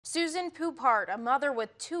Susan Poupart, a mother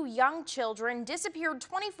with 2 young children, disappeared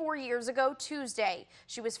 24 years ago Tuesday.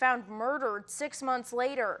 She was found murdered 6 months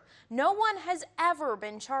later. No one has ever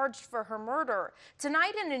been charged for her murder.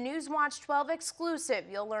 Tonight in a Newswatch 12 exclusive,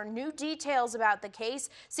 you'll learn new details about the case,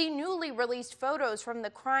 see newly released photos from the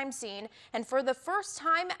crime scene, and for the first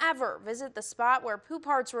time ever, visit the spot where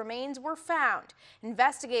Poupart's remains were found.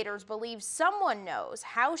 Investigators believe someone knows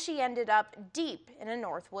how she ended up deep in a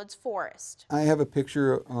Northwoods forest. I have a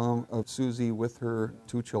picture of Susie with her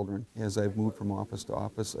 2 children. As I've moved from office to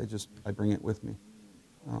office, I bring it with me.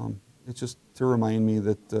 It's just to remind me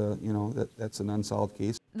that, that's an unsolved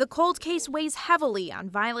case. The cold case weighs heavily on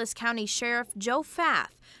Vilas County Sheriff Joe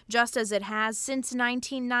Fath, just as it has since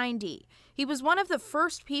 1990. He was one of the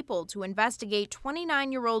first people to investigate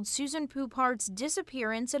 29-year-old Susan Poupart's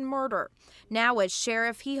disappearance and murder. Now as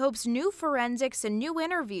sheriff, he hopes new forensics and new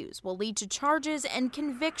interviews will lead to charges and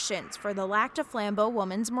convictions for the Lac du Flambeau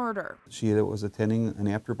woman's murder. She was attending an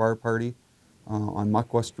after-bar party on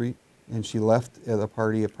Muckwa Street, and she left at the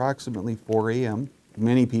party approximately 4 a.m.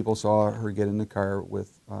 Many people saw her get in the car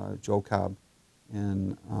with Joe Cobb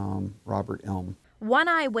and Robert Elm. One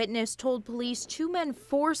eyewitness told police 2 men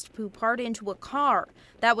forced Poupart into a car.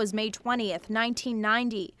 That was May 20th,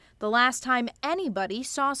 1990, the last time anybody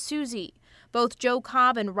saw Susie. Both Joe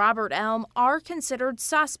Cobb and Robert Elm are considered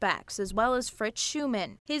suspects, as well as Fritz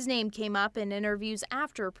Schumann. His name came up in interviews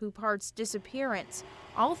after Poupart's disappearance.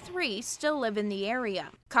 All 3 still live in the area.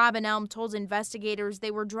 Cobb and Elm told investigators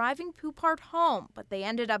they were driving Poupart home, but they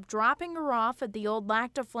ended up dropping her off at the old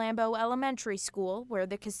Lac du Flambeau Elementary School, where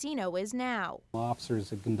the casino is now. Officers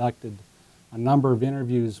had conducted a number of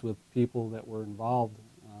interviews with people that were involved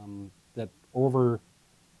that over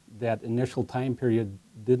that initial time period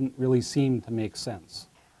didn't really seem to make sense.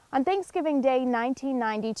 On Thanksgiving Day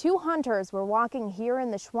 1990, 2 hunters were walking here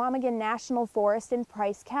in the Chequamegon National Forest in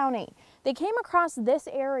Price County. They came across this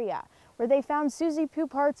area where they found Susie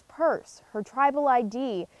Poupart's purse, her tribal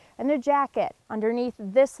ID, and a jacket underneath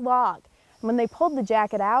this log. And when they pulled the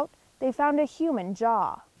jacket out, they found a human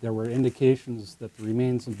jaw. There were indications that the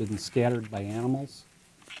remains had been scattered by animals,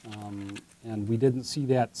 and we didn't see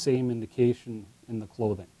that same indication in the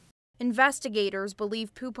clothing. Investigators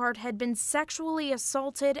believe Poupart had been sexually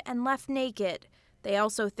assaulted and left naked. They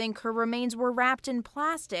also think her remains were wrapped in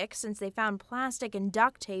plastic since they found plastic and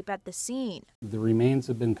duct tape at the scene. The remains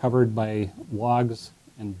had been covered by logs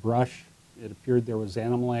and brush. It appeared there was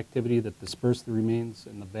animal activity that dispersed the remains,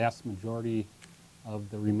 and the vast majority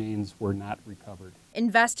of the remains were not recovered.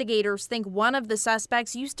 Investigators think one of the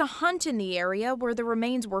suspects used to hunt in the area where the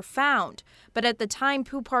remains were found. But at the time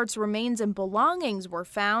Poupart's remains and belongings were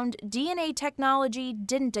found, DNA technology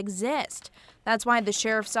didn't exist. That's why the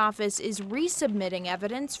sheriff's office is resubmitting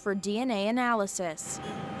evidence for DNA analysis.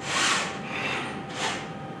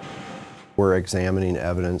 We're examining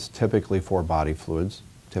evidence typically for body fluids,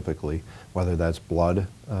 whether that's blood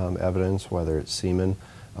evidence, whether it's semen,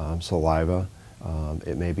 saliva,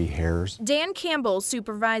 it may be hairs. Dan Campbell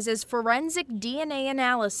supervises forensic DNA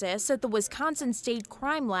analysis at the Wisconsin State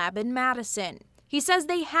Crime Lab in Madison. He says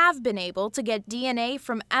they have been able to get DNA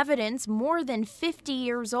from evidence more than 50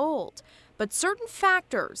 years old, but certain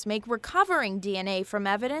factors make recovering DNA from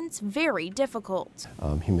evidence very difficult.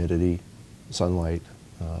 Humidity, sunlight,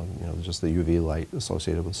 just the UV light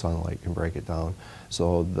associated with sunlight can break it down.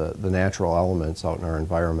 So the natural elements out in our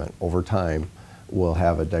environment over time will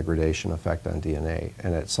have a degradation effect on DNA,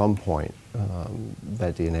 and at some point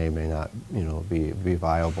that DNA may not be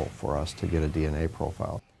viable for us to get a DNA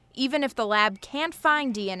profile. Even if the lab can't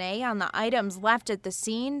find DNA on the items left at the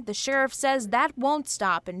scene, the sheriff says that won't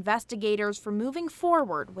stop investigators from moving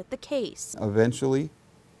forward with the case. Eventually,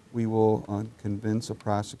 we will convince a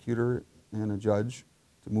prosecutor and a judge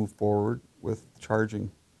to move forward with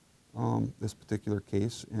charging this particular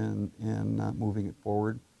case and moving it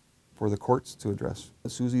forward for the courts to address.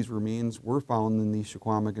 Susie's remains were found in the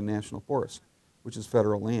Chequamegon National Forest, which is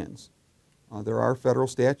federal lands. There are federal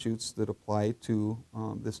statutes that apply to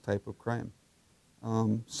this type of crime.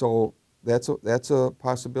 So that's a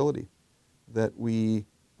possibility that we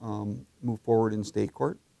move forward in state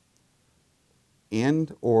court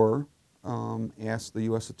and or ask the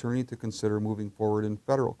U.S. Attorney to consider moving forward in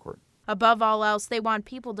federal court. Above all else, they want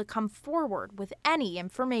people to come forward with any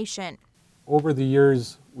information. Over the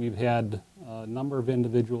years, we've had a number of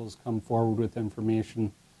individuals come forward with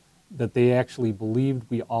information that they actually believed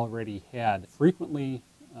we already had. Frequently,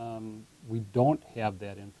 we don't have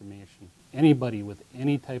that information. Anybody with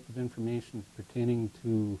any type of information pertaining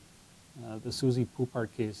to the Susie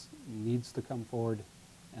Poupart case needs to come forward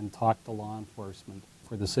and talk to law enforcement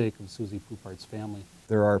for the sake of Susie Poupart's family.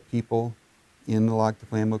 There are people in the Lac du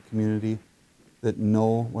Flambeau community that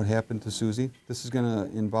know what happened to Susie. This is going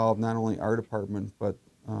to involve not only our department, but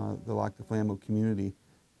the Lac du Flambeau community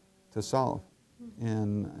to solve.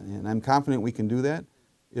 And I'm confident we can do that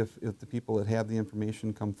if the people that have the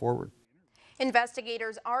information come forward.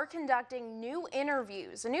 Investigators are conducting new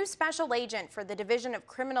interviews. A new special agent for the Division of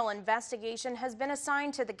Criminal Investigation has been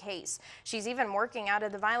assigned to the case. She's even working out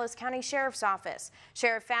of the Vilas County Sheriff's Office.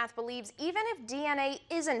 Sheriff Fath believes even if DNA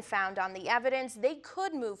isn't found on the evidence, they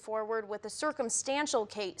could move forward with a circumstantial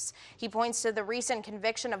case. He points to the recent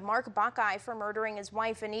conviction of Mark Buckeye for murdering his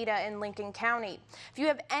wife Anita in Lincoln County. If you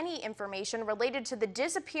have any information related to the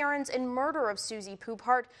disappearance and murder of Susie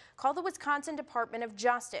Poupart, call the Wisconsin Department of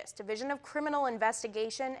Justice, Division of Criminal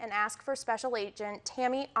Investigation, and ask for Special Agent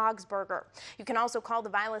Tammy Augsburger. You can also call the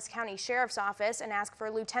Vilas County Sheriff's Office and ask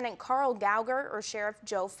for Lieutenant Carl Gauger or Sheriff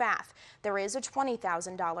Joe Fath. There is a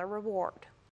 $20,000 reward.